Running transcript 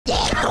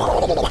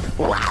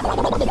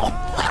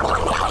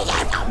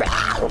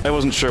I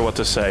wasn't sure what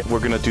to say. We're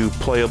gonna do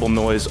playable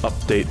noise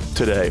update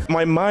today.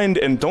 My mind,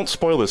 and don't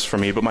spoil this for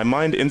me, but my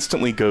mind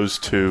instantly goes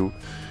to...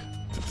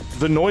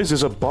 The noise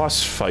is a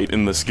boss fight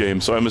in this game,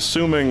 so I'm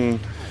assuming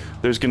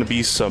there's gonna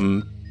be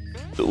some,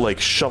 like,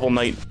 Shovel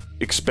Knight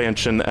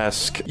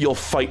expansion-esque. You'll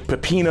fight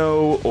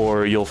Peppino,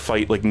 or you'll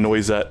fight, like,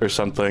 Noisette or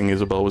something,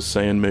 Isabelle was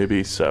saying,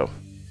 maybe, so...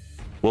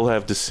 We'll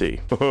have to see.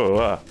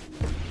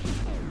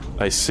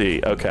 I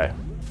see, okay.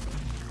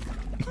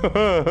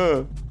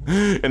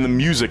 And the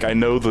music, I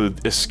know the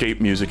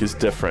escape music is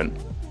different,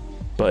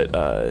 but,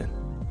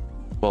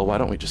 well, why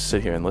don't we just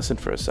sit here and listen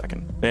for a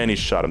second? And he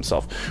shot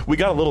himself. We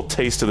got a little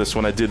taste of this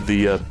when I did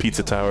the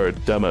Pizza Tower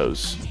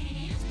demos.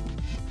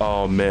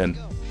 Oh, man.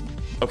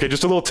 Okay,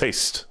 just a little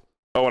taste.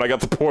 Oh, and I got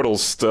the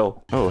portals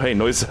still. Oh, hey,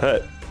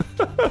 Noisette.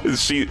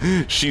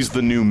 She's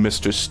the new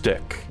Mr.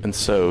 Stick. And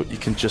so you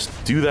can just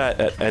do that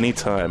at any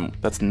time.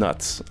 That's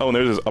nuts. Oh, and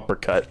there's his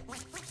uppercut.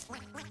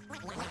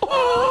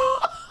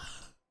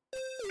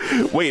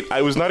 Wait,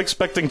 I was not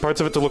expecting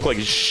parts of it to look like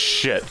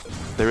shit.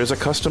 There is a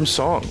custom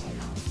song.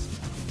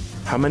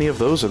 How many of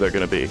those are there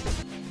gonna be?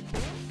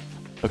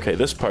 Okay,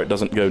 this part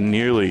doesn't go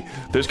nearly...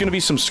 There's gonna be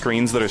some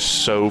screens that are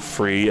so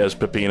free as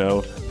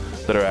Peppino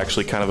that are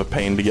actually kind of a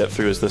pain to get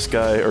through as this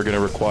guy, are gonna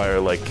require,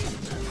 like,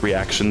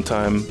 reaction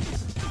time.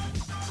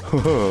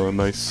 Oh,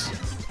 nice.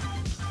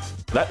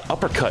 That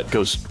uppercut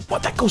goes...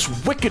 What? That goes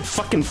wicked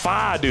fucking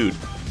far, dude!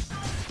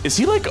 Is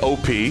he, like,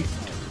 OP?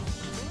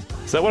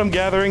 Is that what I'm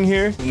gathering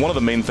here? One of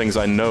the main things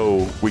I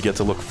know we get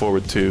to look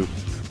forward to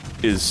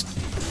is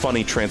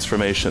funny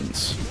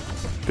transformations.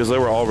 Because there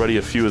were already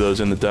a few of those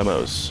in the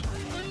demos.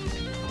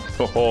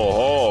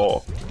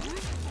 Oh.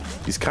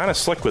 He's kind of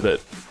slick with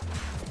it.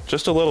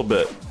 Just a little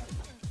bit.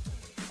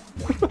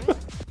 A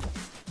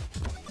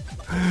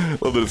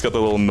little bit, it's got the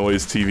little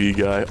noise TV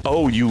guy.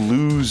 Oh, you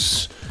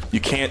lose... You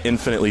can't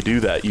infinitely do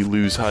that. You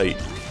lose height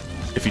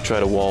if you try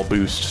to wall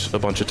boost a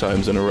bunch of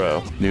times in a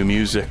row. New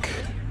music.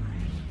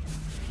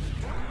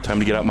 Time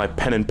to get out my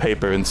pen and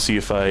paper and see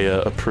if I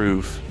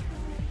approve.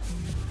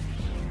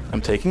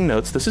 I'm taking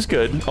notes. This is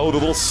good. Oh, the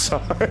little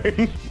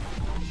sign.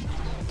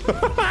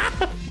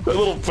 The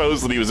little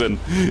pose that he was in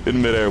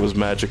midair was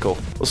magical.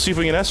 Let's see if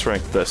we can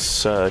S-rank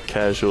this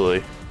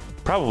casually.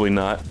 Probably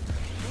not.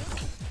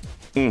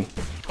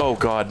 Oh,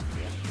 God.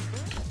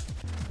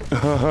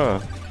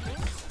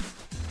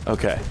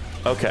 Okay.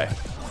 Okay.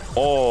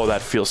 Oh,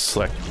 that feels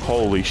slick.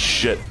 Holy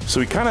shit. So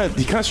he kind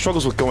of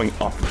struggles with going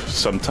up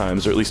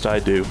sometimes, or at least I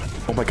do.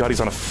 Oh my god, he's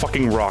on a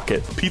fucking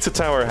rocket. Pizza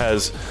Tower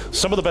has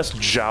some of the best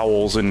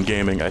jowls in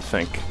gaming, I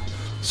think.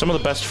 Some of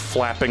the best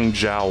flapping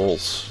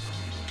jowls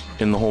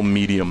in the whole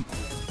medium.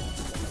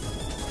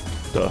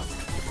 Duh.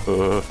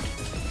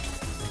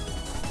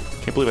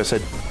 Can't believe I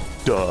said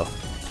duh.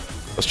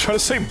 I was trying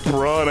to say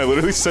bruh, and I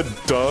literally said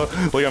duh,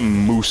 like a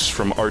moose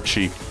from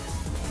Archie.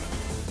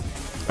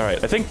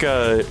 Alright, I think,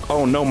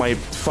 oh no, my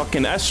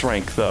fucking S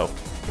rank, though.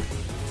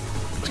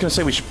 I was gonna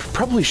say we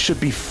probably should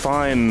be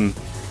fine,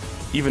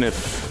 even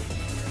if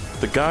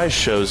the guy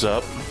shows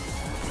up.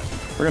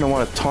 We're gonna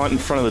want to taunt in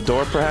front of the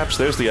door, perhaps?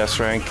 There's the S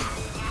rank.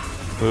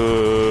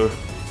 Woo!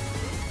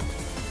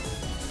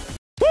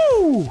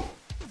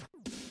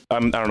 I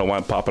don't know why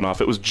I'm popping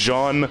off. It was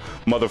John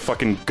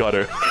motherfucking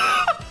Gutter.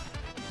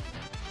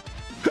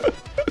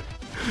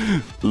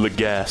 Le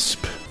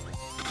gasp.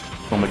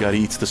 Oh my god,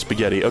 he eats the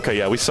spaghetti. Okay,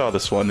 yeah, we saw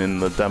this one in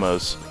the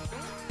demos.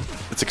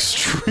 It's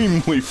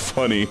extremely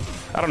funny.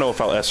 I don't know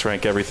if I'll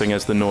S-rank everything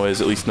as the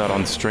noise, at least not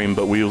on stream,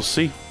 but we'll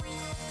see.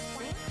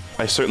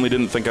 I certainly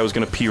didn't think I was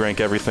gonna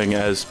P-rank everything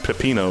as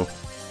Peppino.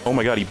 Oh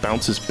my god, he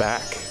bounces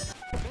back.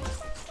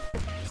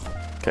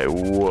 Okay,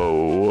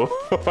 whoa.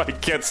 I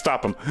can't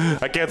stop him.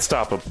 I can't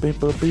stop him.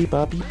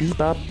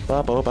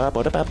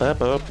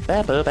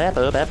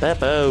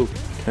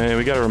 Okay,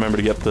 we gotta remember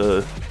to get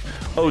the...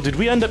 Oh, did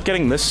we end up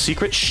getting this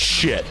secret?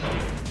 Shit.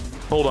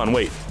 Hold on,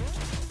 wait.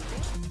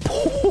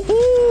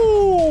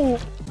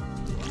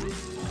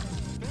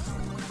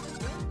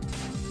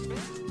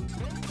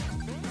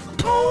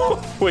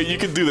 Wait, you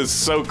can do this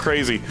so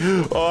crazy.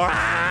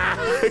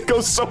 Oh, it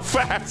goes so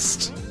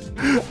fast.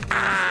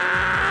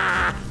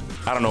 I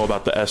don't know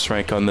about the S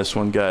rank on this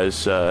one,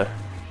 guys.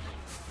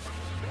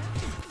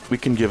 We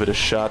can give it a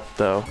shot,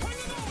 though.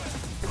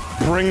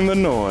 Bring the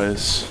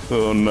noise.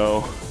 Oh,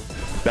 no.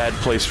 Bad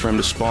place for him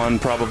to spawn,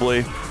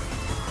 probably.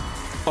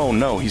 Oh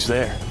no, he's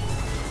there.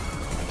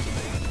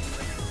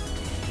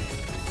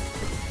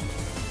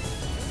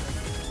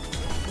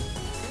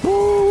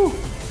 Woo!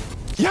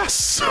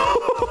 Yes!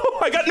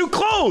 I got new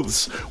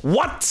clothes!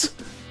 What?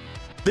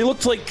 They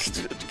looked like...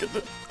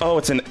 Oh,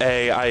 it's an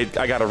A. I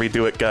gotta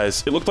redo it,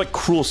 guys. It looked like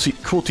Cruelty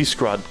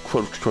Squad.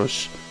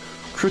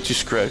 Cruelty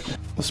Squad.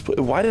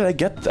 Why did I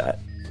get that?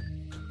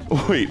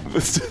 Wait,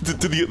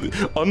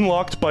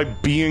 unlocked by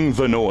being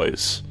the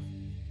noise.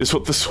 Is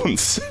what this one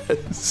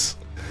says.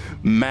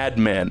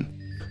 Madman.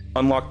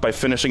 Unlocked by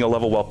finishing a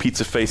level while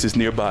Pizza Face is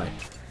nearby.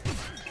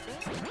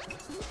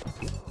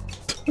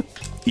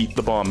 Eat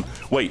the bomb.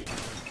 Wait.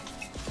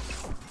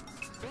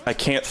 I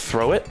can't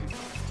throw it?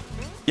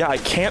 Yeah, I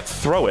can't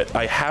throw it.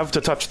 I have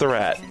to touch the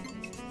rat.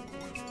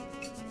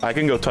 I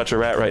can go touch a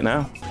rat right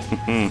now.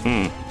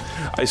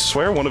 I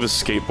swear one of his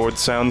skateboard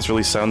sounds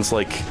really sounds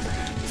like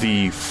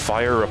the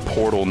fire a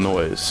portal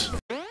noise.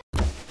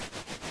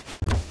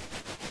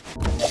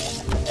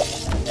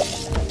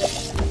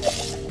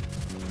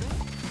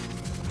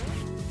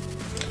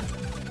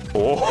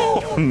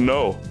 Oh,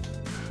 no.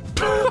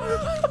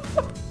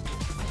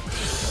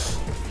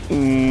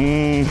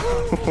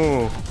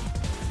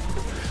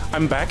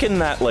 I'm back in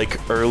that, like,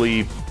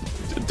 early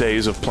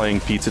days of playing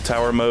Pizza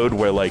Tower mode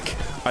where, like,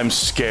 I'm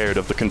scared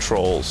of the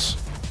controls.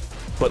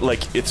 But,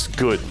 like, it's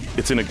good.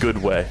 It's in a good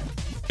way.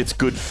 It's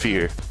good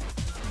fear.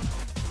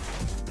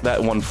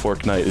 That one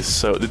Fork Knight is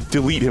so...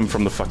 Delete him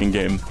from the fucking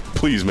game.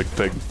 Please,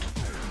 McPig.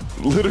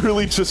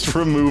 Literally just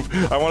remove...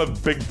 I want a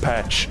big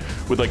patch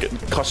with, like,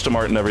 custom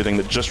art and everything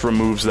that just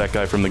removes that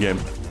guy from the game.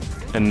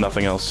 And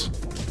nothing else.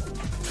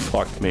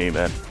 Fuck me,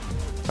 man.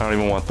 I don't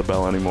even want the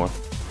bell anymore.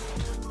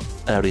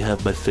 I already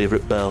have my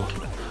favorite bell.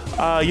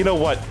 You know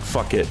what?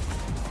 Fuck it.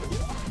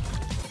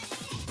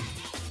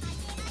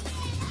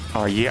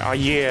 Oh yeah, oh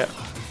yeah.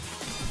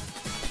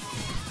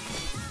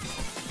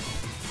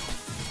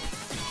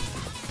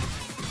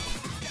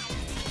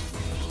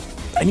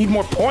 I need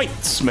more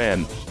points,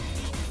 man.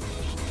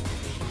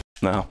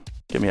 No,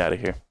 get me out of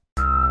here.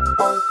 Fuck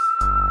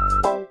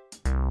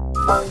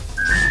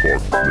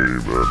me,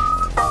 man.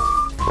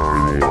 I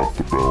don't even want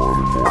the bell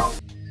anymore.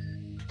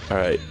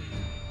 Alright.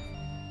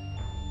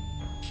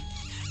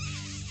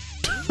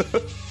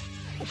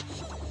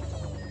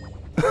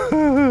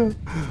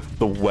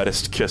 The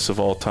wettest kiss of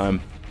all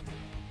time.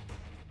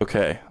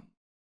 Okay.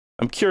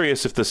 I'm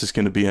curious if this is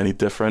going to be any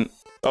different.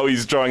 Oh,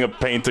 he's drawing a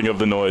painting of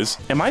the noise.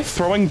 Am I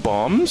throwing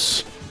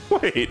bombs?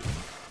 Wait.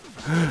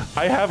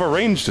 I have a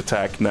ranged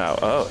attack now.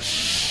 Oh,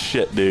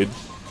 shit, dude.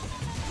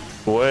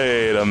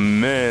 Wait a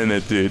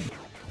minute, dude.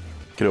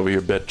 Get over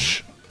here,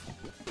 bitch.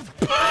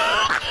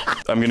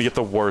 I'm gonna get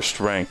the worst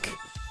rank.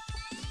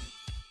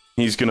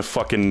 He's gonna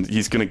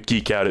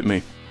geek out at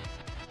me.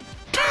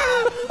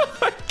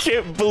 I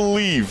can't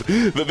believe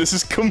that this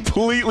is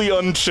completely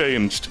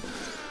unchanged.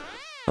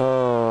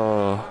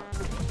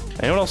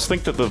 Anyone else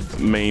think that the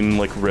main,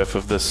 like, riff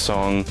of this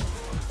song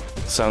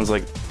sounds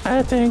like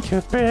I think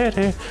you're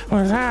pretty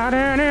without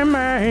any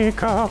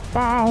makeup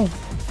on?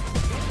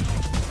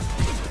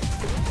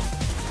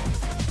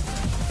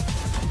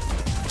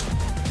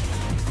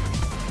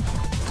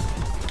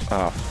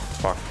 Oh,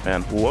 fuck,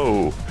 man.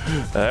 Whoa.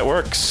 That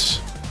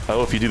works.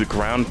 Oh, if you do the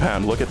ground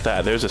pound, look at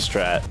that. There's a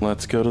strat.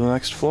 Let's go to the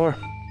next floor.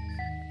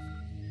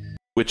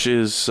 Which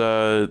is,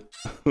 where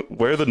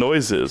the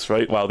noise is,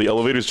 right? Wow, the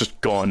elevator's just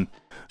gone.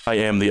 I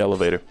am the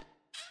elevator.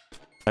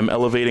 I'm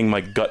elevating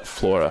my gut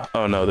flora.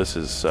 Oh no, this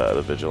is,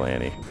 the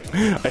vigilante.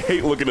 I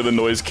hate looking at the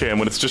noise cam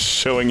when it's just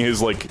showing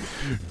his, like,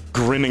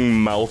 grinning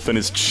mouth and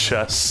his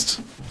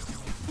chest.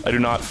 I do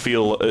not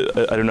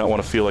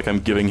want to feel like I'm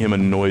giving him a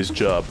noise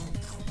job.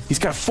 He's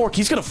got a fork.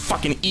 He's gonna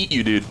fucking eat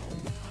you, dude.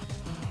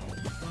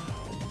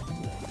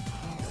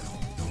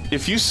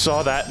 If you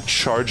saw that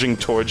charging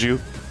towards you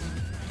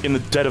in the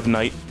dead of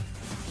night,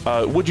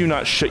 would you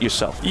not shit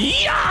yourself?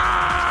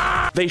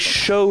 Yeah! They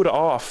showed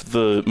off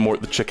the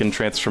Mort the Chicken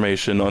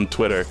transformation on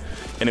Twitter,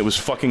 and it was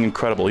fucking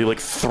incredible. He, like,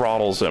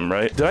 throttles him,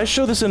 right? Did I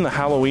show this in the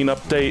Halloween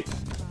update?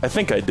 I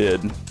think I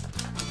did.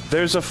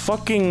 There's a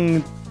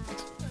fucking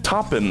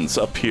toppins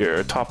up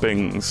here.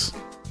 Toppings.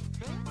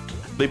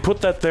 They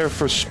put that there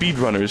for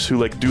speedrunners who,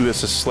 like, do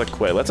this a slick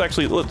way. Let's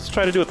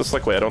try to do it the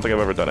slick way. I don't think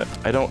I've ever done it.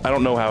 I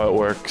don't know how it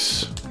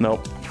works.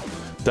 Nope.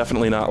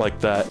 Definitely not like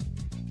that.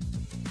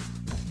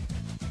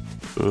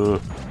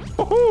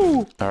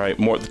 Woohoo! Alright,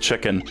 Mort the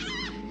Chicken.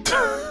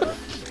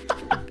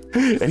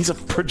 And he's a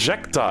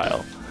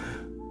projectile.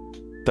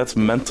 That's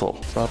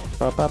mental.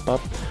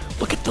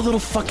 Look at the little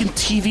fucking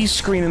TV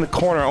screen in the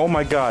corner. Oh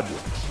my god.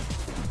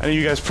 I know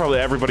you guys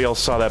everybody else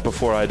saw that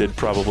before I did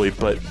probably,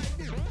 but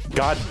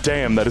god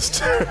damn, that is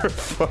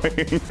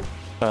terrifying.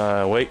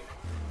 Wait.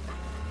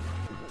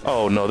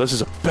 Oh no, this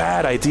is a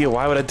bad idea.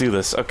 Why would I do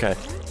this? Okay.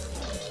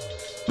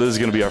 This is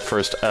gonna be our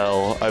first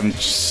L. I'm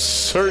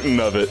certain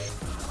of it.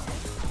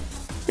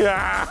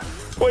 Yeah.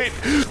 Wait.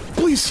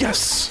 Please,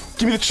 yes.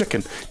 Give me the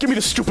chicken. Give me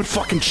the stupid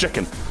fucking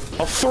chicken.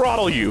 I'll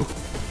throttle you.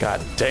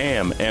 God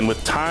damn. And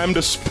with time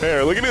to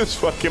spare. Look at this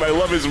fucking... I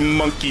love his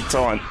monkey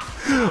taunt.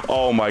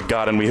 Oh my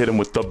god. And we hit him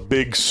with the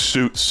big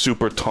suit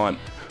super taunt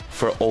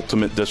for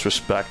ultimate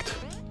disrespect.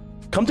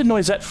 Come to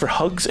Noisette for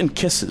hugs and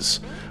kisses.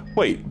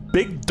 Wait.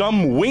 Big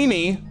dumb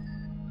weenie?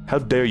 How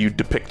dare you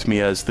depict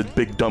me as the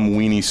big dumb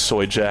weenie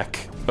soy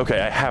jack? Okay,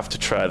 I have to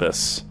try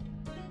this.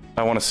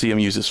 I want to see him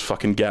use his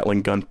fucking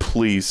Gatling gun,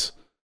 please.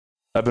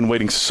 I've been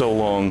waiting so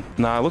long.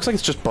 Nah, it looks like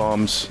it's just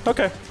bombs.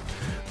 Okay.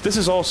 This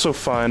is also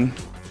fine.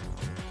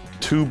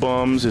 2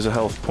 bombs is a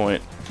health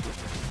point.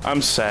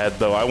 I'm sad,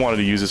 though. I wanted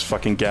to use his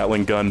fucking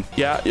Gatling gun.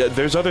 Yeah,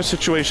 there's other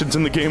situations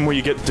in the game where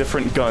you get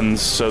different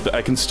guns, so that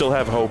I can still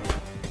have hope.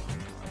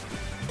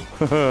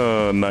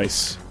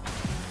 Nice.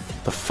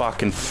 The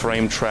fucking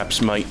frame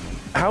traps, mate.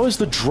 How is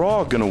the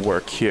draw gonna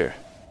work here?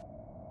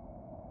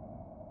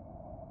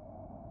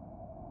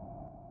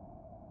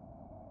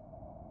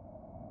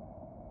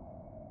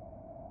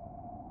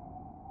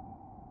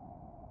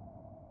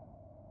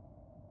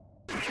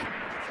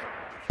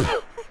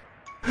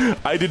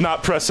 I did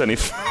not press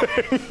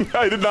anything.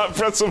 I did not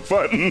press a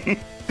button.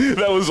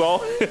 That was all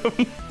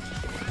him.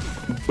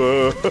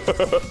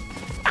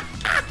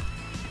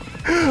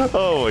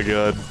 Oh my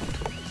god.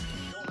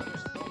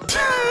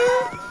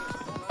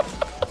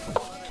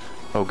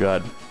 Oh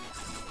god.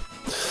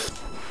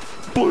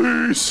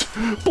 Please!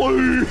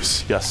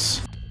 Please!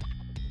 Yes.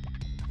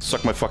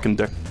 Suck my fucking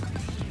dick.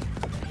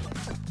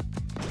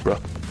 Bruh.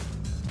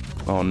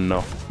 Oh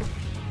no.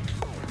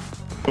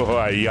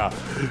 Oh yeah.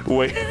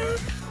 Wait.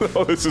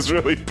 Oh, this is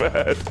really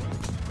bad.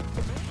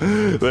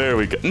 There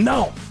we go.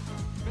 No!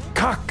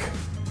 Cock!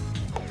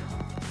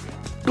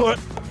 Good.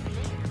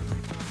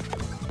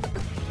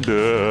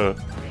 Duh.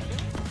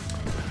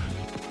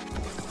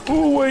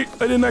 Oh wait,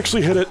 I didn't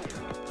actually hit it.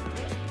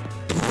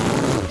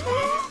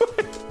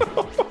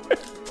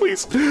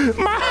 Please.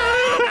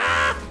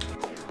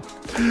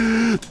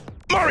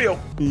 Mario!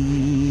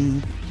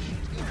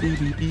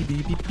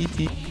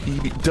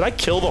 Did I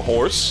kill the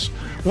horse?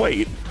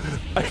 Wait,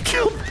 I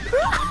killed...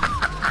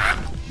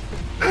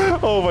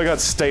 Oh my god,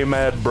 stay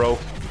mad, bro.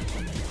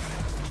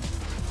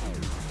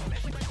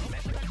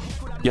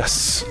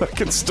 Yes, I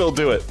can still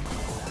do it.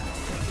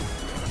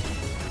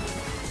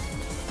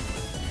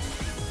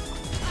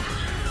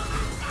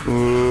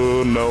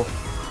 Oh no.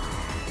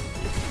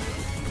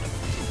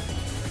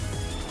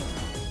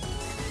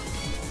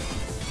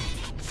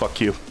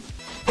 Fuck you.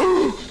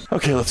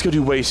 Okay, let's go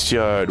do Waste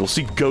Yard. We'll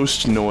see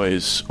Ghost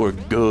Noise or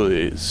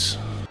Guys.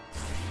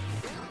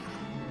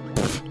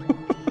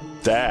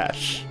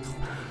 Dash.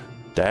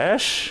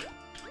 Dash?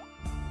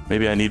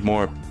 Maybe I need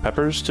more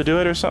peppers to do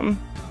it or something?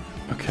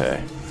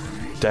 Okay.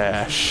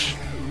 Dash.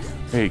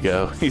 There you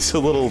go. He's a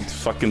little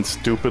fucking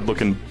stupid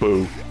looking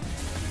boo.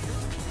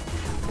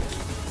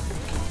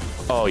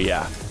 Oh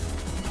yeah.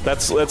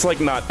 That's like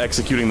not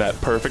executing that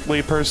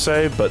perfectly per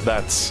se, but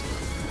that's...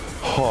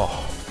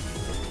 Oh.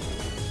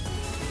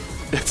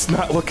 It's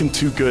not looking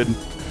too good.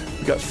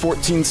 We got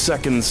 14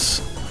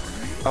 seconds.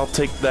 I'll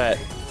take that.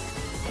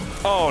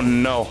 Oh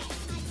no.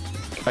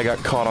 I got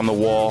caught on the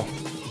wall.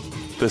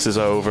 This is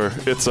over.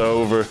 It's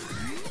over.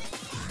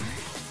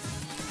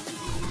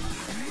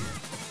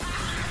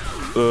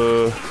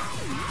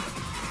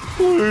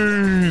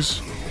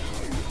 Please.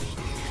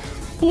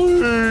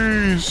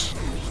 Please.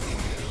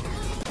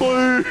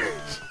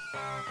 Please.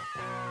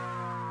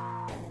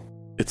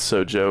 It's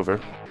so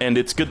Jover. And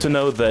it's good to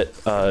know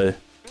that,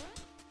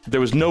 there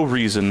was no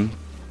reason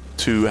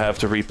to have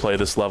to replay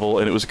this level,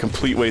 and it was a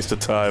complete waste of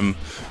time.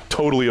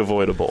 Totally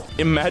avoidable.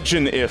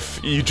 Imagine if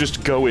you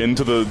just go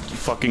into the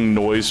fucking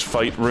noise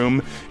fight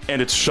room,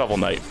 and it's Shovel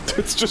Knight.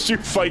 It's just you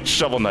fight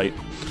Shovel Knight.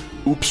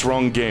 Oops,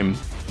 wrong game.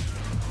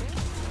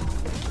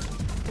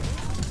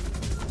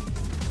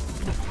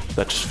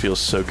 That just feels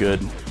so good.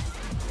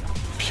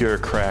 Pure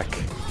crack.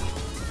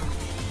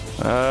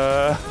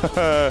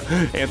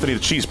 Anthony the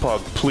Cheese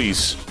Pog,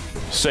 please.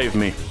 Save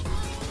me.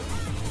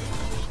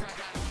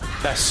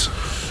 Yes.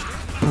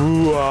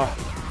 Ooh,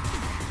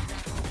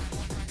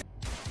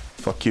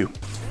 Fuck you.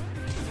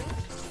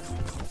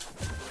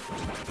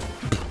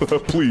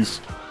 Please.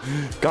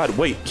 God,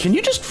 wait, can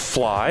you just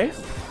fly?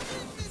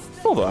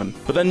 Hold on.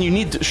 But then you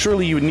need to,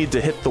 surely you would need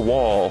to hit the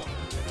wall.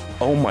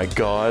 Oh my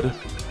god.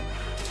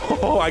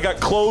 Oh, I got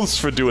clothes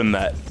for doing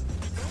that.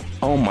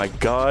 Oh my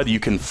god, you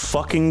can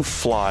fucking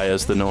fly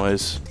as the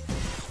noise.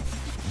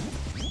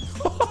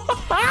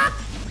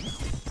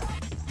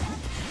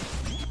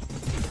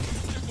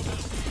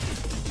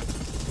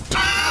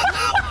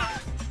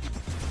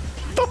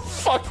 The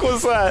fuck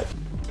was that?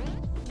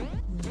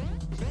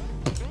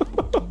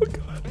 Oh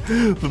god.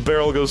 The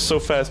barrel goes so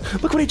fast.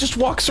 Look when he just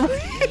walks around.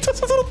 He does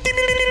his little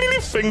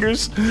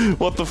fingers.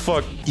 What the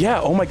fuck?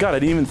 Yeah, oh my god, I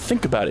didn't even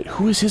think about it.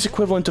 Who is his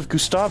equivalent of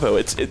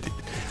Gustavo?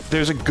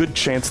 There's a good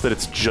chance that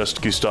it's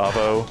just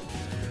Gustavo.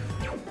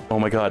 Oh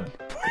my god.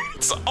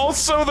 It's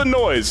also the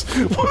noise.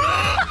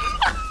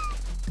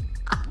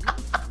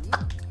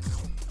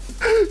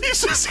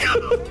 He's just got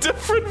a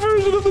different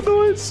version of the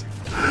noise.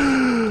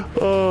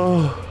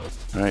 Oh.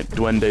 Alright,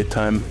 Duende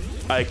time.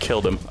 I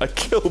killed him. I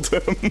killed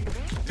him.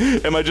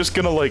 Am I just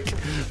gonna, like,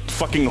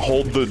 fucking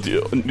hold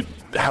the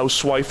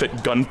housewife at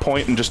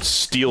gunpoint and just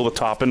steal the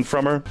toppin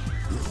from her?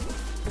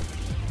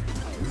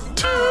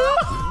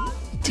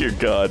 Dear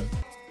God.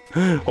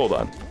 Hold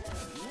on.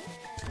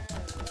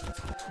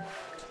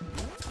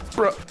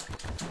 Bruh.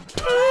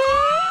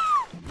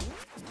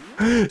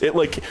 It,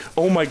 like,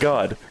 oh my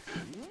God.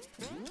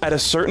 At a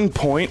certain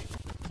point,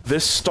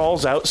 this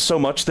stalls out so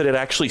much that it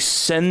actually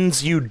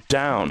sends you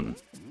down.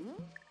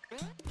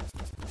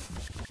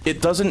 It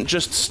doesn't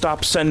just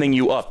stop sending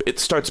you up, it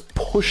starts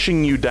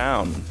pushing you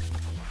down.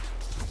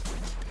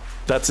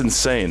 That's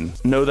insane.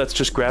 No, that's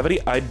just gravity?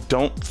 I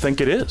don't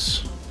think it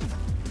is.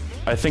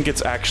 I think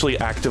it's actually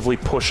actively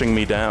pushing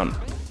me down.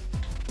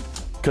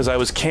 Because I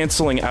was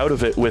canceling out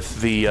of it with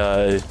the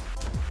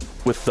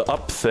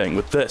up thing,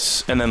 with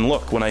this. And then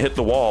look, when I hit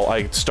the wall,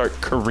 I start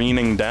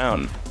careening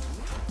down.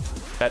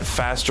 At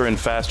faster and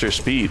faster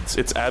speeds.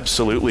 It's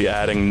absolutely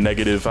adding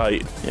negative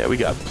height. Yeah, we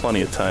got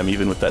plenty of time,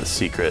 even with that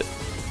secret.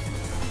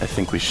 I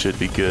think we should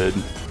be good.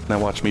 Now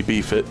watch me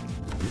beef it.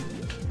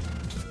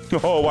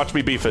 Oh, watch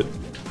me beef it.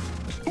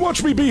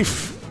 Watch me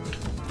beef.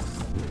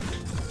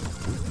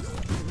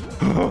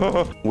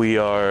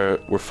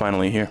 We're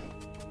finally here.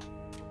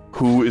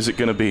 Who is it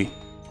gonna be?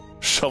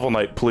 Shovel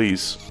Knight,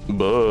 please.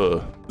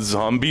 Buh.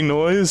 Zombie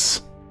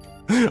noise?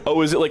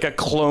 Oh, is it like a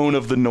clone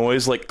of the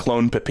noise, like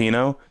Clone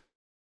Peppino?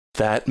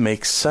 That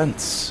makes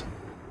sense.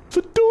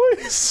 The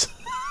noise.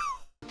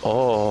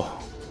 Oh.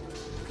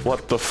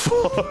 What the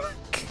fuck?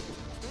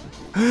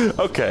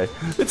 Okay.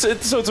 So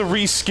it's a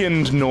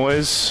reskinned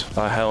noise.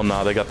 Hell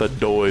nah, they got the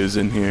doys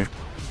in here.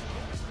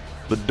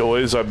 The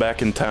doys are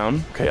back in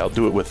town. Okay, I'll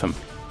do it with them.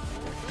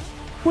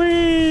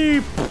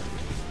 Whee!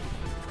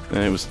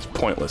 And it was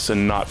pointless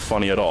and not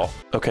funny at all.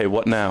 Okay,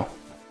 what now?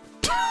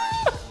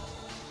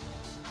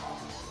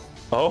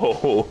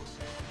 Oh.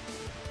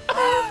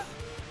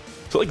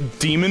 Is it like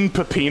Demon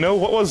Peppino?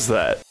 What was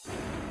that?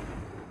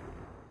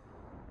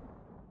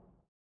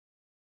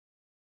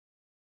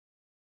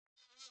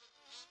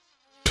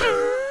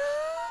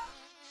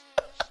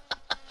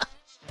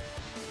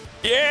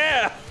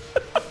 Yeah!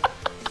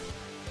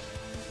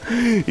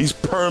 He's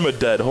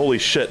perma-dead, holy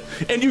shit.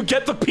 And you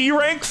get the P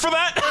rank for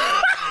that?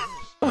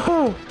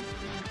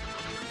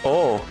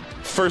 Oh,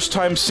 first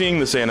time seeing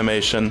this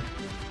animation.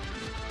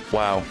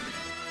 Wow.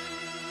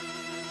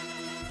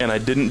 And I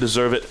didn't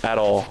deserve it at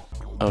all.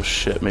 Oh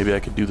shit, maybe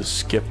I could do the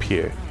skip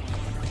here.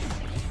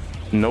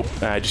 Nope,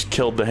 I just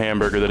killed the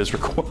hamburger that is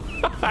required.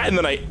 And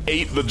then I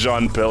ate the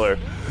John Pillar.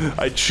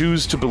 I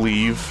choose to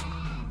believe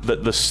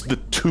that the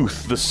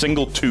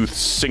single tooth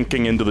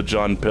sinking into the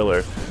John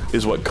Pillar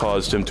is what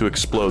caused him to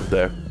explode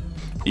there.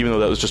 Even though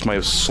that was just my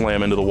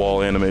slam into the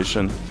wall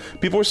animation.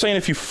 People were saying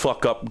if you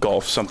fuck up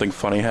golf, something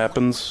funny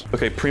happens.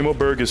 Okay, Primo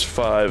Berg is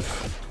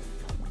 5.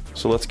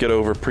 So let's get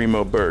over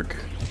Primo Berg.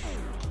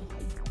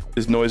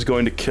 Is Noise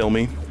going to kill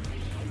me?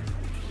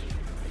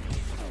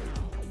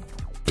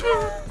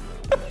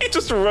 He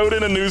just wrote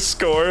in a new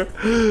score.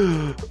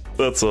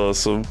 That's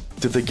awesome.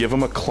 Did they give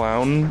him a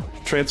clown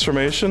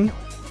transformation?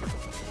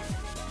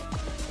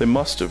 They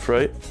must have,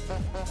 right?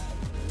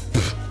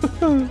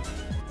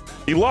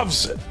 He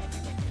loves it.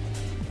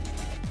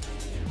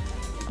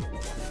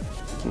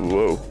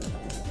 Whoa.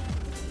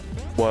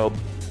 Wild.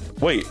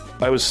 Wait,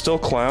 I was still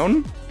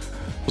clown?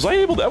 Was I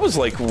able to? That was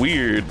like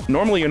weird.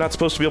 Normally you're not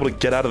supposed to be able to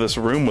get out of this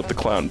room with the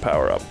clown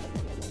power-up.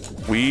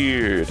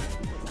 Weird.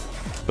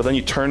 But then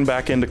you turn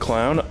back into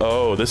clown?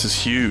 Oh, this is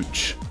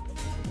huge.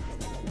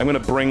 I'm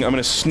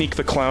gonna sneak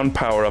the clown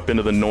power-up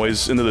into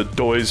the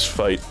Doys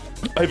fight.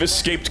 I've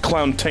escaped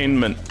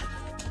clowntainment.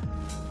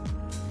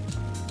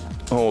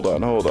 Hold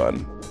on.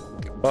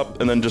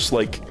 Up, and then just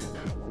like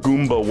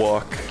Goomba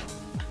walk.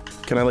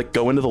 Can I like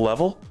go into the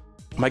level?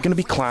 Am I gonna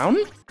be clown?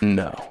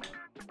 No.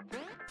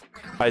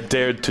 I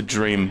dared to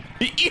dream.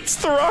 He eats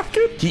the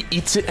rocket! He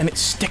eats it and it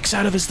sticks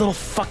out of his little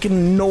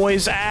fucking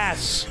Noise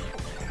ass!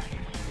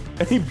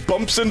 And he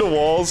bumps into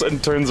walls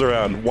and turns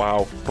around.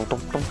 Wow.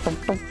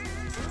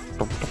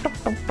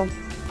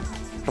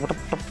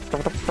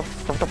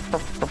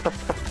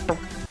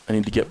 I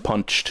need to get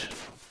punched.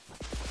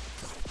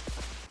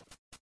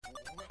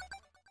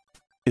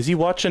 Is he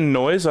watching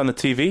Noise on the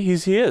TV?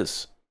 He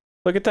is.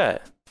 Look at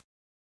that.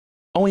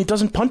 Oh, he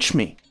doesn't punch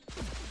me.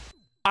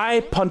 I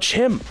punch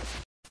him.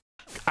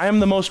 I am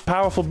the most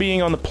powerful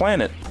being on the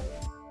planet.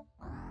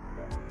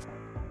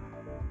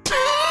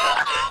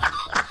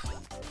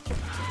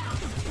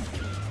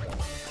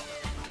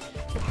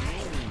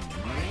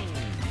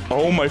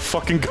 Oh my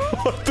fucking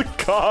god, the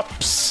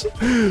cops!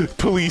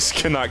 Police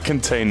cannot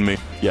contain me.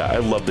 Yeah, I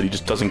love that he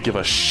just doesn't give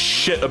a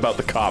shit about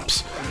the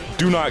cops.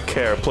 Do not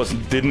care, plus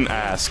didn't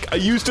ask. I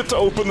used it to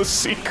open the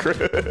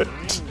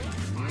secret.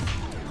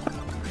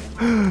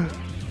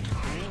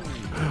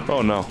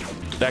 Oh no.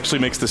 It actually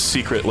makes the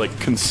secret, like,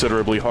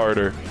 considerably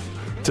harder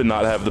to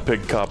not have the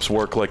pig cops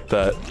work like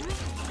that.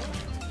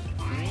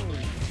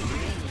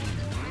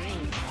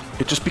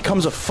 It just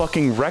becomes a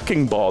fucking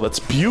wrecking ball. That's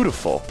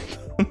beautiful.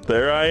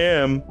 There I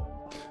am.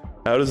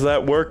 How does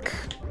that work?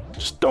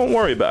 Just don't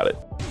worry about it.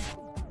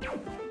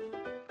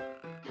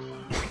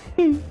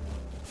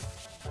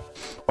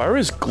 Why are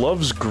his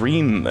gloves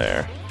green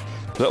there?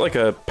 Is that like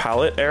a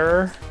palette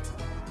error?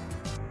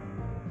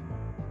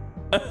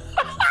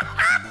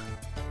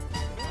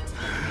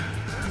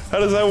 How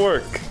does that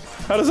work?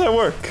 How does that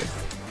work?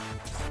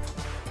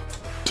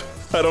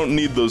 I don't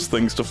need those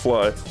things to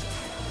fly.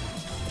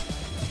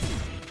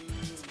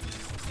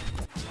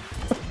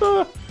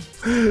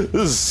 This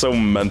is so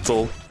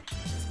mental.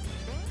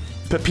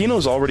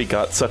 Peppino's already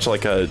got such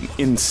like a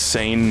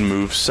insane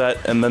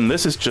moveset, and then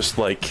this is just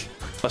like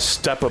a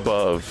step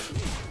above.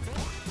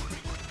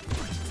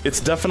 It's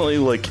definitely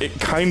like, it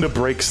kind of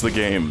breaks the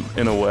game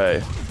in a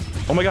way.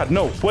 Oh my god,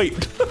 no,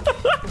 wait.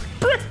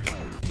 Brick!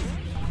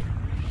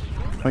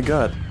 My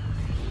god.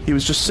 He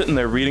was just sitting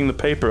there reading the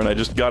paper and I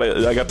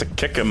got to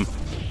kick him.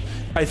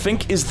 I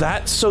think, is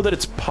that so that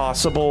it's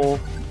possible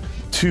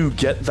to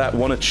get that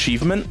one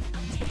achievement?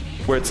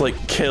 Where it's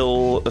like,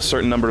 kill a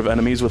certain number of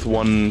enemies with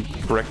one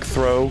brick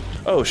throw?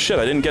 Oh shit,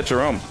 I didn't get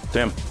Jerome.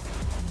 Damn.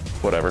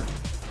 Whatever.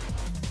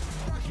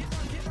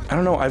 I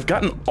don't know, I've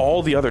gotten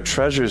all the other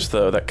treasures,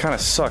 though. That kind of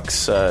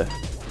sucks,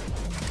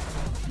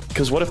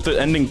 because what if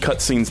the ending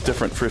cutscene's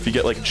different for if you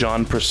get, like,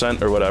 John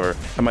 % or whatever?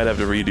 I might have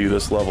to redo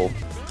this level.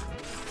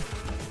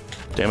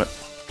 Damn it.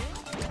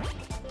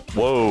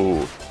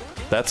 Whoa.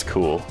 That's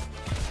cool.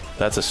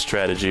 That's a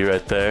strategy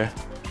right there.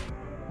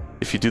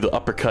 If you do the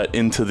uppercut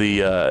into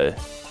the,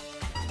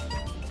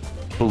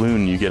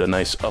 balloon, you get a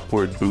nice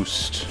upward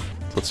boost.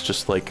 Let's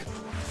just, like,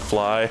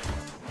 fly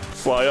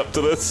up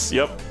to this.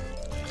 Yep.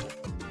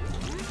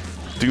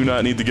 Do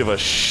not need to give a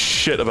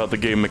shit about the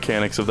game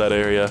mechanics of that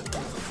area.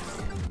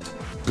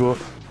 Go.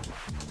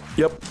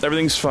 Yep,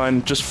 everything's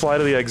fine. Just fly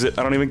to the exit.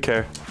 I don't even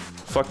care.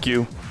 Fuck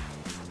you.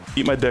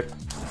 Eat my dick.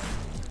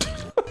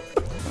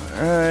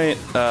 Alright,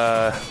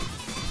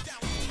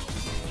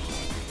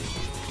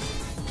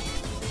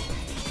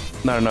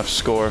 not enough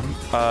score.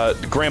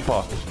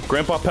 Grandpa.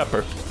 Grandpa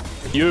Pepper.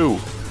 You.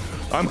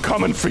 I'm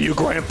coming for you,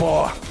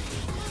 Grandpa.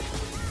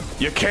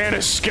 You can't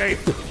escape.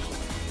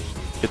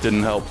 It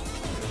didn't help.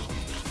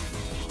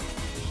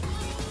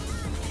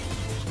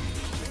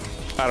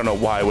 I don't know,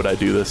 why would I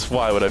do this?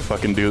 Why would I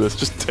fucking do this?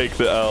 Just take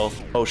the L.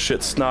 Oh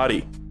shit,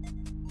 Snotty.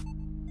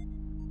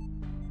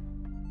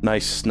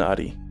 Nice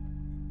Snotty.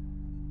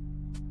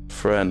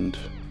 Friend.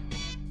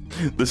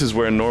 This is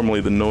where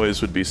normally the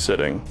noise would be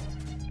sitting.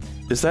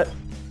 Is that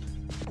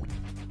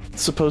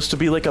supposed to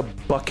be like a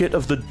bucket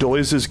of the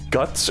Doise's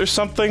guts or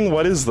something?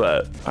 What is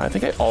that? I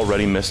think I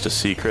already missed a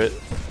secret.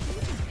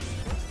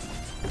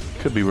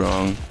 Could be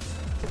wrong.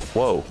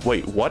 Whoa,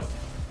 wait, what?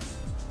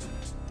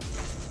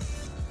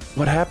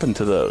 What happened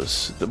to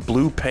those? The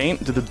blue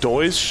paint? Did the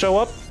Doise show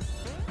up?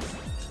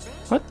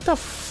 What the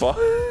fuck?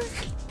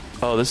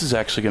 Oh, this is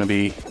actually gonna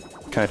be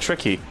kind of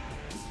tricky.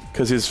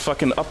 Because his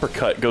fucking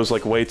uppercut goes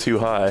like way too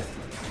high.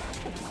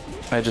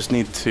 I just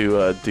need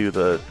to do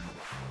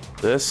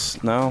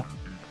this? No?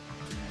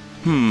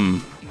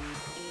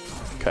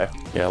 Okay.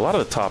 Yeah, a lot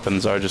of the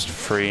top-ends are just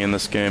free in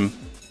this game.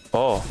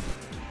 Oh.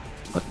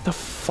 What the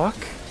fuck?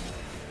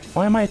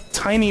 Why am I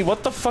tiny?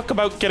 What the fuck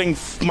about getting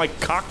my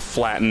cock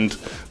flattened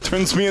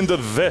turns me into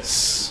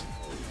this?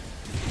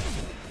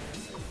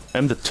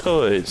 I'm the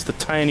toys, the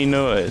tiny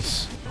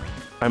noise.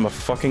 I'm a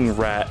fucking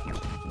rat.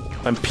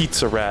 I'm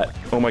Pizza Rat.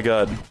 Oh my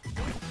god.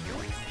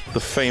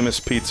 The famous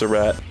Pizza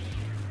Rat.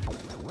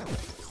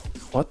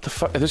 What the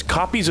fuck? There's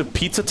copies of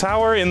Pizza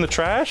Tower in the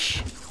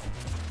trash?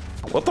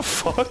 What the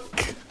fuck?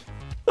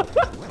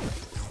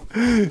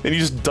 And he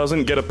just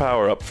doesn't get a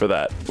power-up for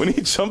that. When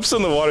he jumps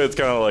in the water, it's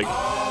kind of like...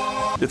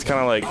 It's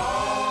kind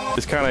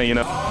of, you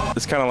know...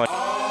 It's kind of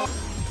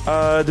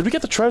like... did we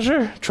get the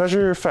treasure?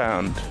 Treasure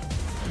found.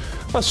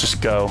 Let's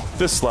just go.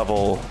 This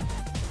level...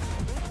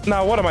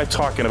 Now, what am I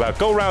talking about?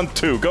 Go round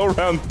 2. Go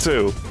round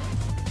 2.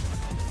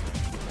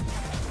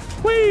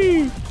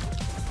 Whee!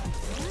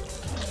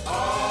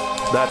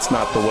 That's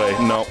not the way.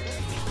 No.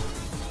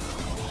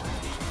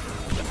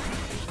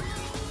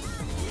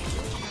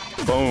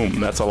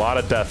 Boom. That's a lot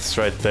of deaths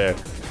right there.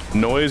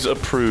 Noise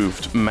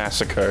approved.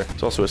 Massacre.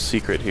 There's also a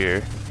secret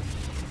here.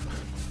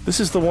 This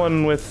is the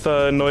one with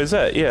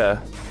Noisette,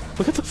 yeah.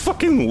 Look at the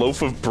fucking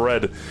loaf of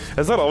bread.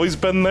 Has that always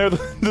been there?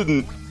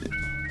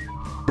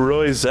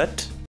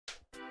 Broisette?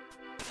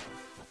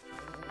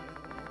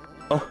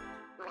 Oh.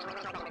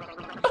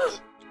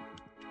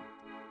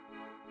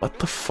 What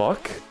the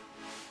fuck?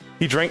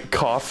 He drank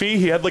coffee?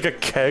 He had like a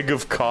keg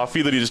of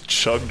coffee that he just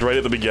chugged right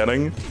at the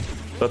beginning?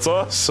 That's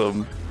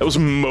awesome. That was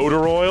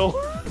motor oil?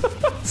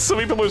 Some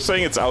people are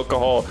saying it's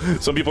alcohol.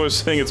 Some people are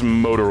saying it's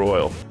motor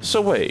oil. So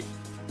wait,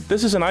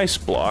 this is an ice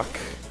block.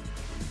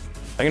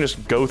 I can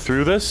just go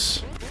through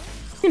this?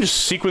 You can just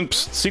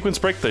sequence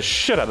break the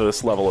shit out of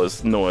this level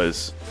as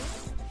noise.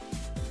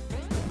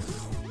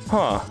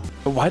 Huh.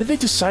 Why did they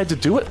decide to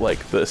do it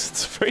like this?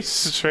 It's a very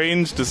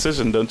strange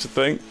decision, don't you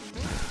think?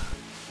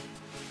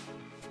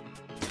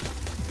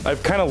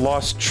 I've kind of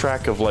lost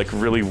track of, like,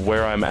 really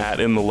where I'm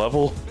at in the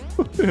level,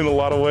 in a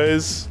lot of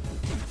ways.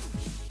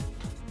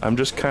 I'm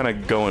just kind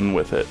of going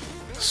with it.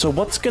 So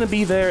what's gonna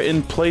be there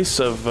in place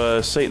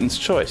of Satan's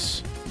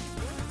Choice?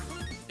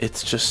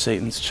 It's just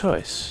Satan's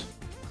Choice.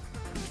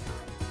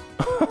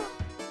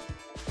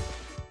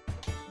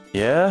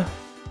 Yeah?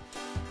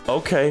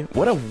 Okay,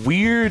 what a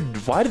weird...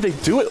 Why did they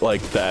do it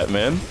like that,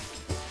 man?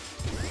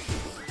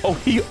 Oh,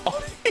 he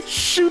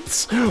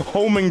shoots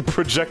homing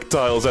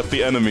projectiles at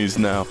the enemies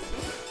now.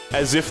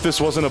 As if this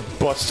wasn't a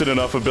busted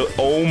enough ability.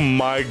 Oh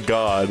my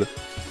god.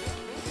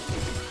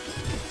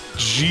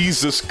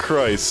 Jesus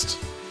Christ.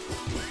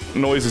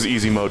 Noise is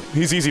easy mode.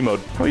 He's easy mode.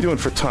 How are we doing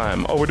for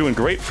time? Oh, we're doing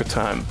great for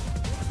time.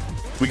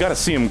 We gotta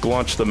see him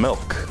glaunch the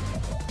milk.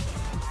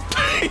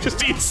 He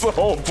just eats the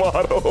whole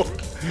bottle.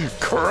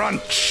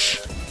 Crunch.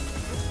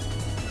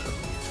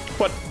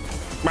 What?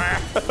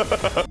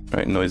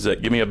 Alright,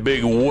 Noisette, give me a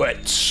big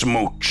wet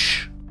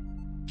smooch.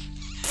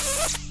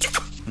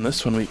 And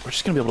this one, we're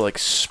just gonna be able to, like,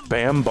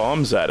 spam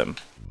bombs at him.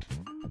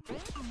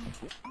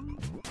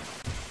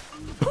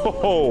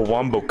 Oh,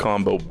 wombo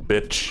combo,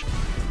 bitch.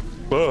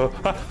 Oh,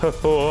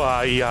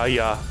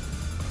 yeah.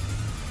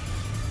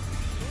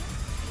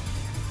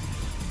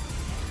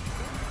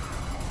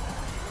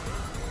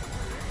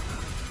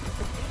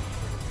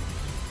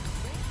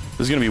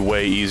 This is gonna be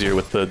way easier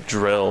with the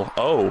drill.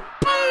 Oh.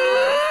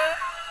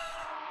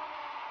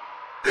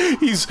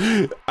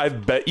 I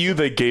bet you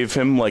they gave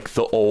him, like,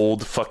 the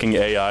old fucking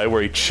AI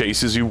where he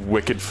chases you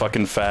wicked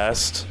fucking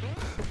fast.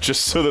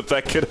 Just so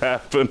that could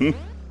happen.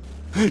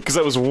 Because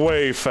that was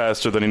way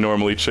faster than he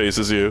normally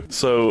chases you.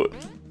 So,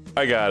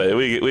 I got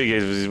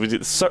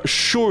it.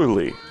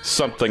 Surely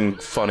something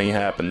funny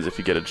happens if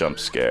you get a jump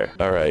scare.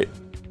 Alright.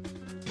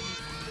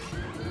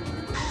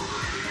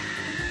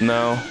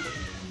 No.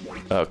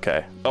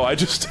 Okay. Oh, I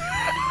just...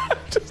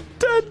 just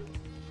dead.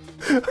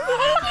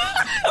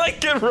 I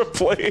get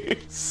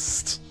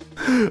replaced.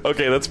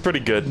 Okay, that's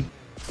pretty good.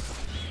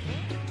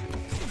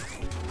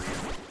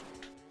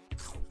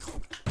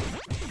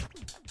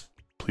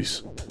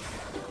 Please.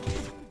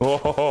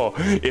 Oh,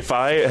 if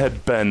I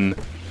had been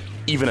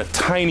even a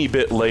tiny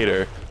bit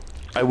later,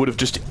 I would have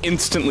just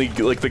instantly,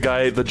 like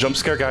the jump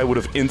scare guy would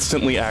have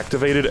instantly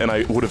activated and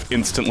I would have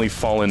instantly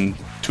fallen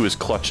to his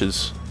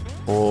clutches.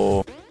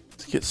 Oh,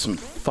 let's get some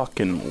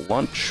fucking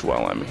lunch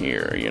while I'm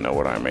here, you know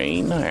what I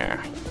mean?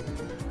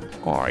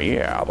 Oh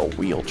yeah, the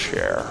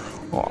wheelchair.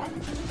 Oh,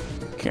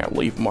 can't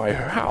leave my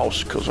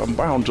house because I'm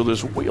bound to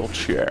this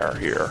wheelchair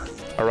here.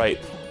 All right,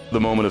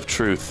 the moment of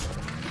truth.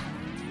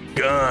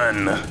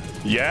 Gun.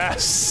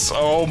 Yes.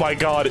 Oh my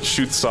god, it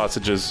shoots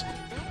sausages.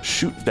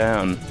 Shoot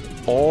down.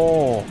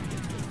 Oh.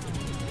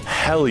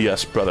 Hell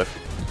yes, brother.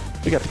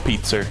 We got the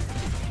pizza.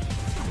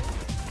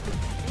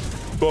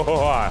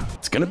 Oh,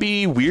 it's gonna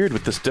be weird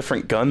with this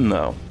different gun,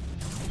 though.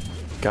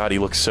 God, he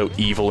looks so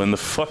evil in the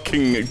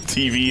fucking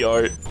TV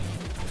art.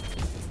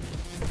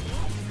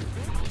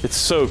 It's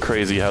so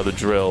crazy how the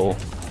drill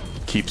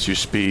keeps your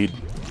speed.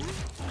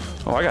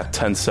 Oh, I got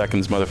 10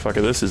 seconds,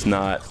 motherfucker. This is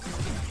not...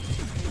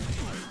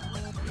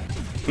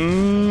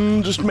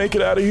 just make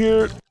it out of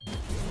here.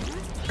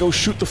 Go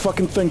shoot the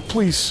fucking thing,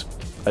 please.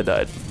 I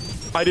died.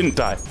 I didn't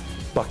die.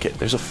 Bucket.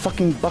 There's a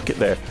fucking bucket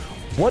there.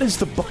 What is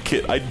the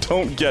bucket? I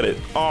don't get it.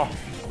 Oh.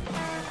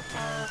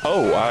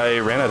 Oh, I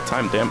ran out of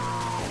time, damn.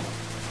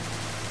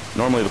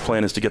 Normally the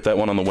plan is to get that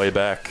one on the way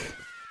back.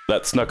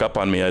 That snuck up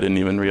on me. I didn't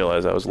even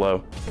realize I was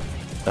low.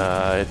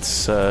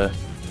 It's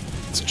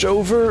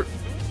Jover.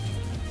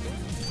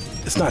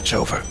 It's not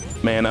Jover.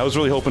 Man, I was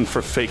really hoping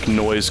for fake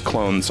noise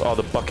clones. Oh,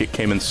 the bucket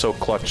came in so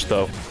clutch,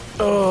 though.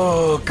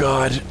 Oh,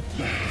 God.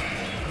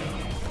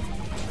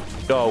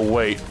 Oh,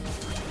 wait.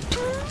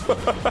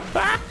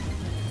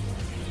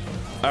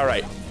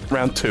 Alright,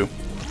 round 2.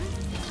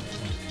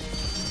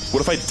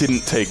 What if I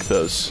didn't take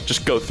those?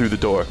 Just go through the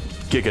door.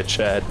 Giga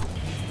Chad.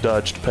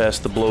 Dodged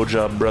past the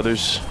blowjob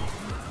brothers.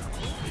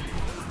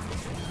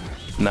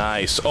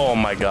 Nice. Oh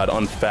my god,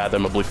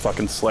 unfathomably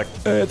fucking slick.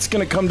 It's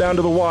gonna come down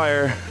to the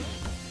wire.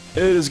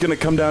 It is gonna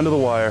come down to the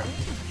wire.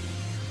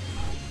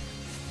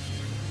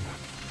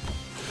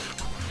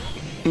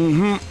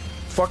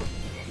 Fuck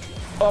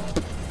up.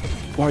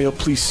 Wario,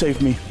 please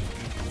save me.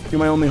 You're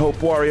my only hope,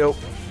 Wario.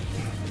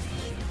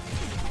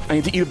 I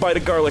need to eat a bite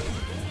of garlic.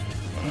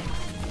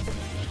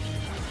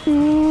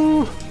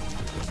 Ooh.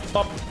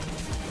 Up.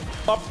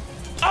 Up.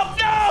 Up,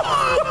 no!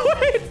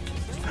 Wait.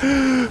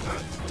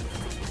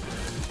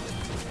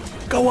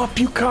 Go up,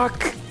 you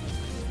cock.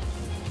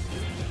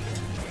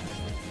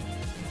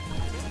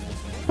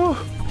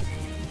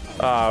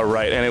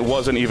 Right, and it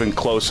wasn't even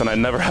close, and I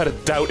never had a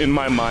doubt in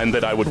my mind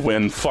that I would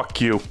win. Fuck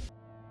you.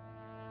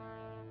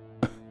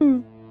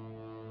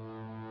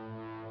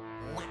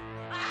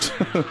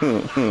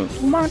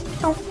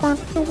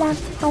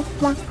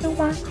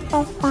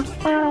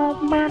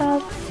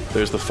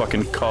 There's the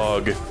fucking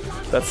cog.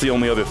 That's the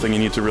only other thing you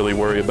need to really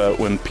worry about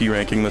when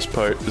P-ranking this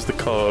part, is the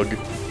cog.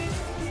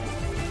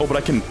 Oh, but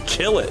I can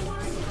kill it!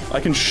 I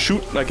can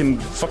shoot, I can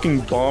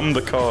fucking bomb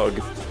the cog.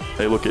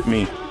 Hey, look at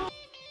me.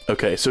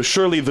 Okay, so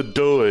surely the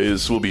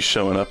doors will be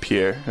showing up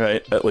here,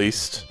 right? At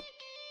least.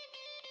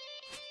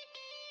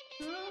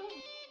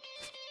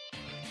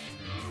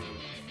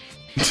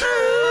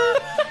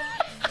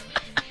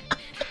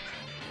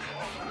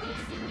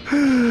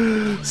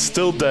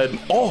 Still dead.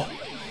 Oh!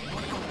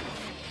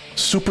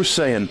 Super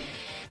Saiyan.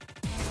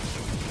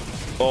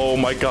 Oh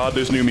my god,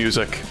 there's new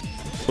music.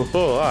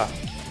 Oh, ah.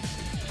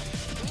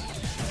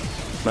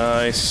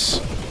 Nice.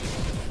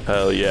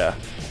 Hell yeah.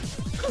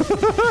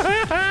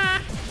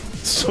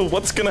 So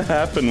what's gonna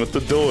happen with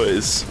the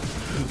doors?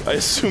 I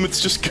assume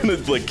it's just gonna,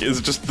 like,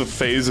 the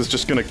phase is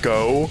just gonna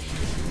go?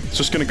 It's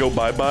just gonna go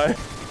bye-bye?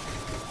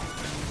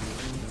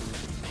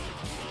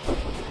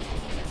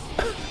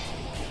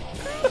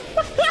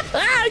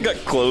 I got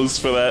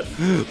closed for that.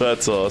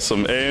 That's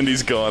awesome. And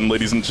he's gone,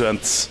 ladies and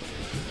gents.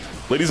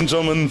 Ladies and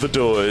gentlemen, the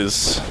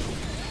doors.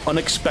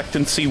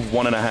 Unexpectancy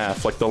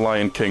 1.5, like the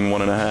Lion King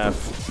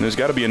 1.5. And there's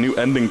gotta be a new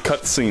ending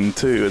cutscene,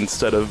 too,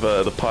 instead of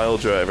the pile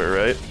driver,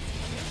 right?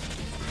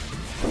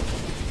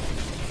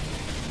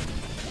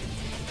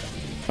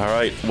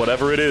 Alright,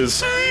 whatever it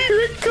is.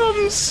 Here it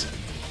comes!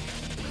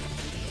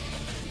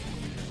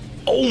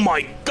 Oh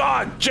my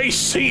god,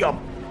 JC, a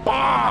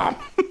bomb!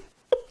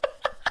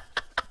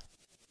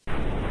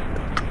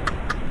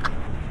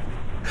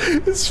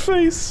 His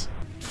face.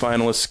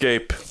 Final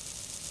escape.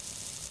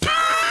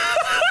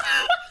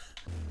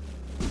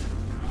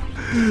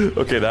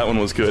 Okay, that one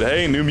was good.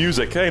 Hey, new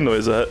music. Hey,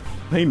 Noisette.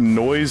 Hey,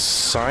 noise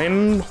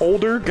sign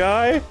holder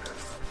guy?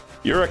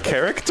 You're a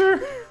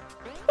character?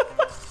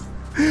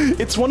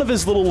 It's one of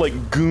his little,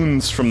 like,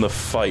 goons from the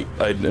fight.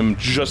 I am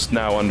just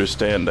now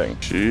understanding.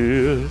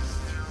 Cheers.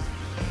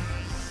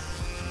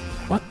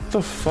 What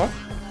the fuck?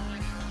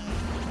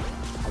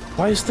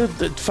 Why is the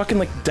fucking,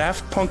 like,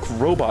 Daft Punk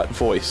robot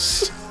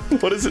voice?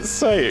 What is it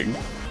saying?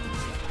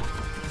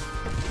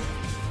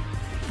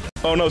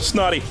 Oh no,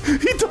 Snotty.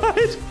 He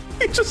died!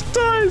 He just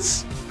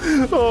dies!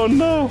 Oh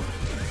no.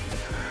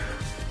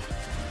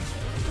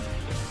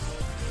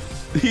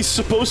 He's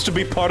supposed to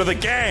be part of the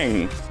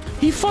gang!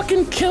 He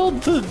fucking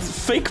killed the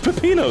fake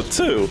Peppino,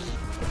 too!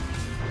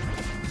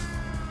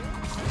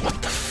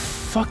 What the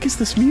fuck is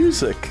this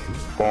music?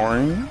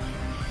 Boring.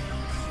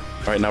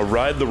 Alright, now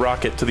ride the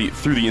rocket to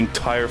through the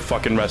entire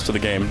fucking rest of the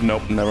game.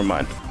 Nope, never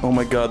mind. Oh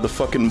my god, the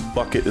fucking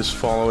bucket is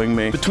following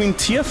me. Between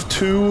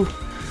TF2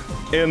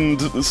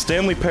 and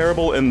Stanley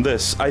Parable and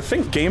this, I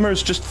think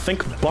gamers just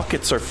think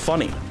buckets are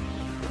funny.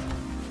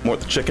 Mort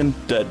the chicken,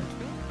 dead.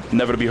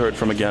 Never to be heard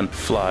from again.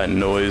 Fly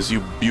noise,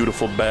 you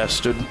beautiful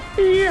bastard.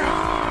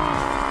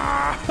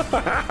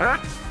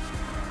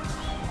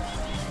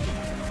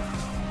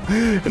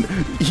 And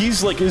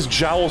he's like, his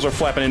jowls are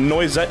flapping, and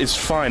Noisette is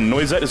fine.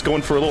 Noisette is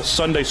going for a little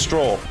Sunday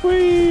stroll.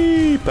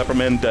 Whee!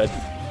 Pepperman dead.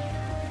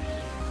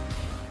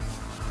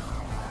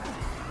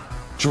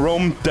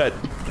 Jerome dead.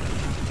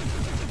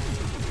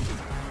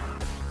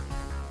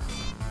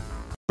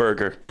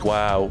 Burger.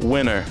 Wow,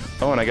 winner.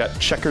 Oh, and I got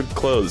checkered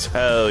clothes.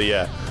 Hell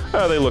yeah.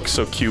 Oh, they look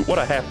so cute. What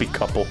a happy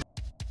couple.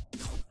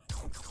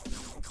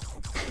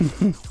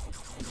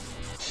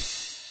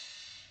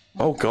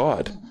 Oh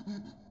god.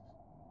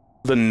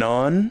 The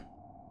Nun?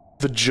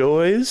 The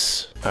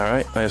Joys?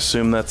 Alright, I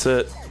assume that's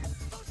it.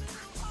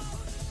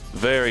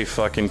 Very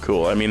fucking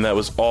cool. I mean, that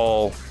was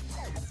all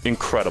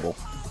incredible.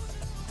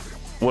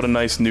 What a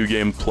nice New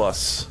Game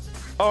Plus.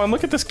 Oh, and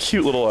look at this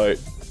cute little art.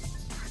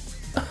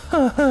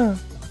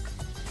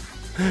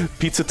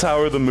 Pizza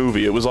Tower the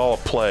movie. It was all a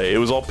play. It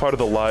was all part of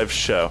the live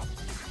show.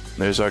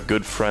 There's our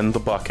good friend, the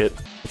bucket.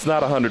 It's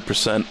not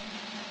 100%,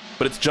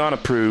 but it's John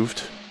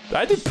approved.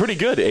 I did pretty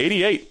good.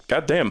 88.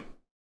 Goddamn.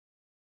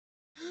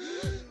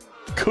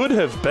 Could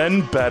have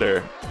been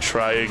better.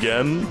 Try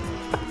again.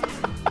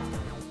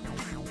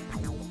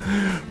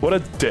 What a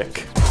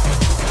dick.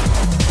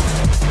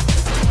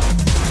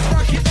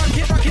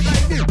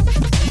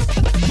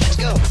 Let's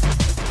go.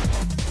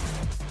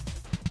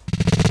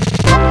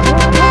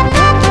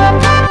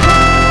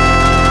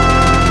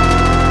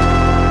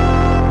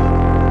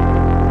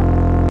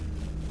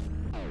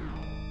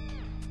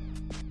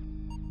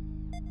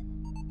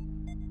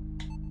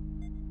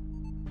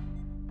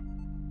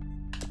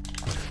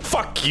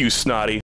 Fuck you, Snotty.